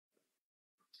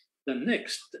The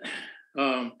next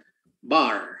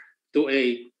bar to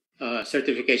a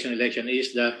certification election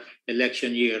is the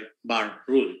election year bar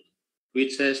rule,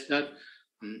 which says that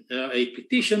a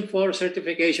petition for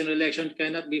certification election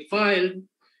cannot be filed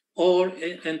or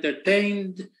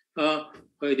entertained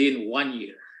within 1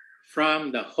 year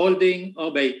from the holding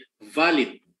of a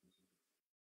valid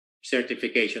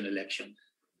certification election.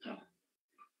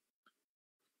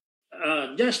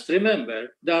 Just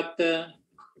remember that the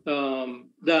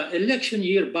election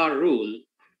year bar rule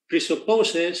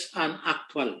presupposes an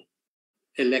actual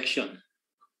election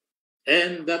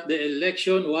and that the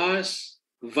election was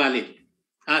valid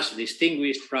as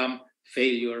distinguished from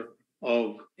failure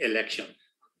of election.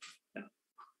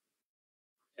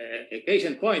 A case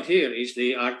in point here is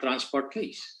the art transport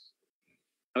case.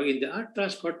 Now, in the art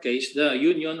transport case, the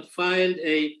union filed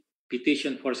a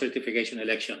petition for certification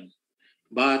election,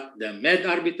 but the med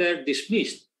arbiter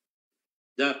dismissed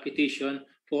the petition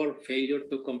for failure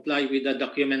to comply with the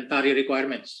documentary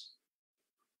requirements.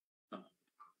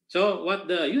 So what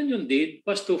the union did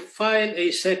was to file a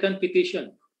second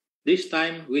petition, this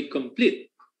time with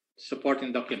complete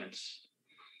supporting documents.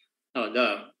 Now,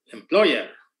 the employer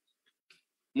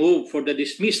moved for the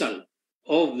dismissal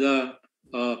of the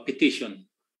petition,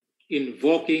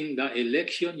 invoking the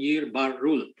election year bar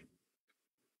rule.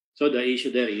 So the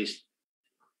issue there is,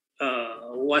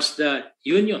 was the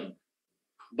union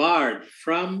barred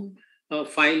from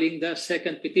filing the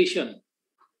second petition?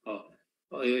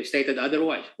 Stated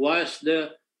otherwise, was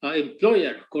the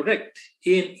employer correct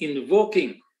in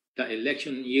invoking the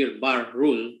election year bar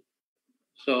rule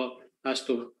so as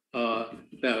to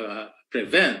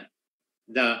prevent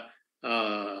the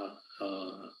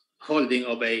holding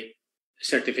of a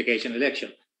certification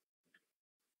election?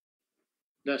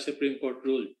 The Supreme Court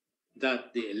ruled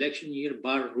that the election year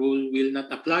bar rule will not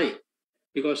apply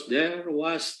because there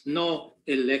was no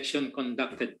election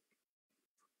conducted.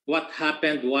 What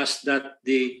happened was that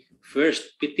the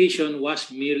first petition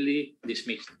was merely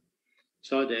dismissed.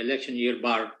 So the election year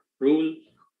bar rule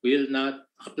will not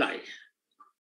apply.